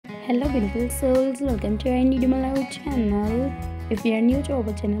Hello beautiful souls, welcome to our new channel. If you are new to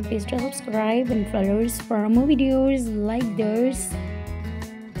our channel, please do subscribe and follow us for more videos like this.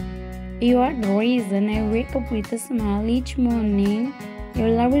 You are the reason I wake up with a smile each morning. Your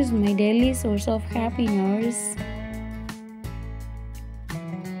love is my daily source of happiness.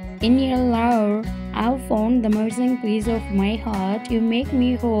 In your love, I've found the amazing peace of my heart. You make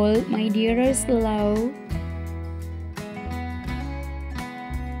me whole, my dearest love.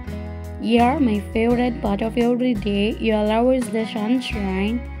 You are my favorite part of every day. Your love is the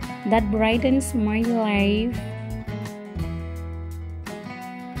sunshine that brightens my life.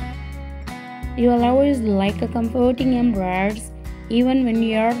 Your love is like a comforting embrace. Even when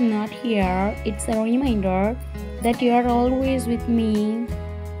you are not here, it's a reminder that you are always with me.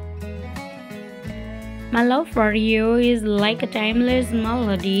 My love for you is like a timeless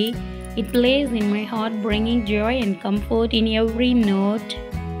melody. It plays in my heart, bringing joy and comfort in every note.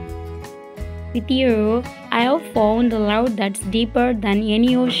 With you, I have found a love that's deeper than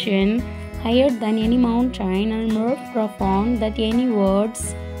any ocean, higher than any mountain, and more profound than any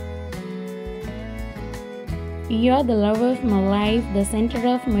words. You are the love of my life, the center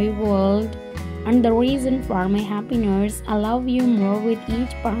of my world, and the reason for my happiness. I love you more with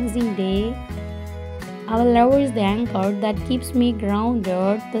each passing day. Our love is the anchor that keeps me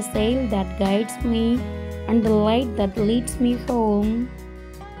grounded, the sail that guides me, and the light that leads me home.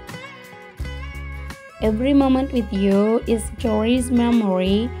 Every moment with you is a cherished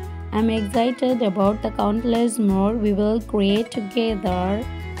memory. I'm excited about the countless more we will create together.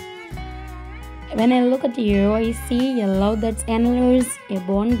 When I look at you, I see a love that's endless, a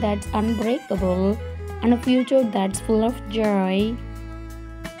bond that's unbreakable, and a future that's full of joy.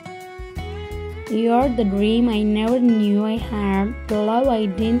 You're the dream I never knew I had, the love I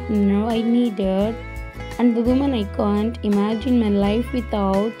didn't know I needed, and the woman I can't imagine my life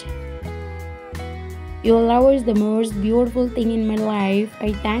without. Your love is the most beautiful thing in my life.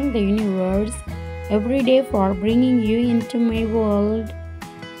 I thank the universe every day for bringing you into my world.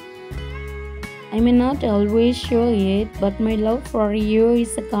 I may not always show it, but my love for you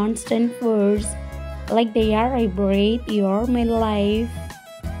is a constant force. Like the air I breathe, you're my life.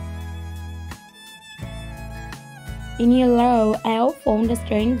 In your love, I have found a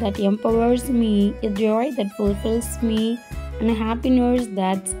strength that empowers me, a joy that fulfills me, and a happiness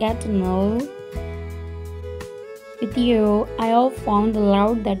that's eternal. With you, I have found a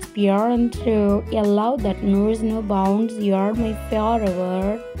love that's pure and true, a love that knows no bounds. You are my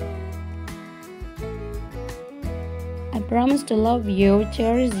forever. I promise to love you,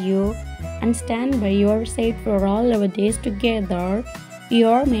 cherish you, and stand by your side for all our days together. You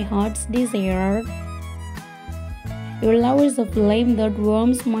are my heart's desire. Your love is a flame that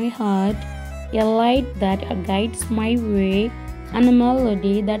warms my heart, a light that guides my way, and a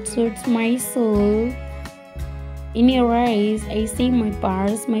melody that suits my soul. In your eyes, I see my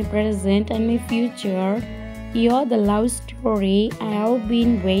past, my present, and my future. You are the love story I have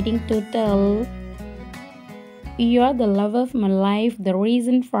been waiting to tell. You are the love of my life, the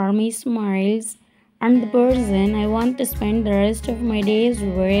reason for my smiles, and the person I want to spend the rest of my days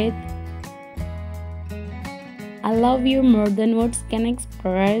with. I love you more than words can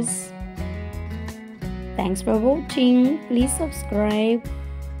express. Thanks for watching. Please subscribe.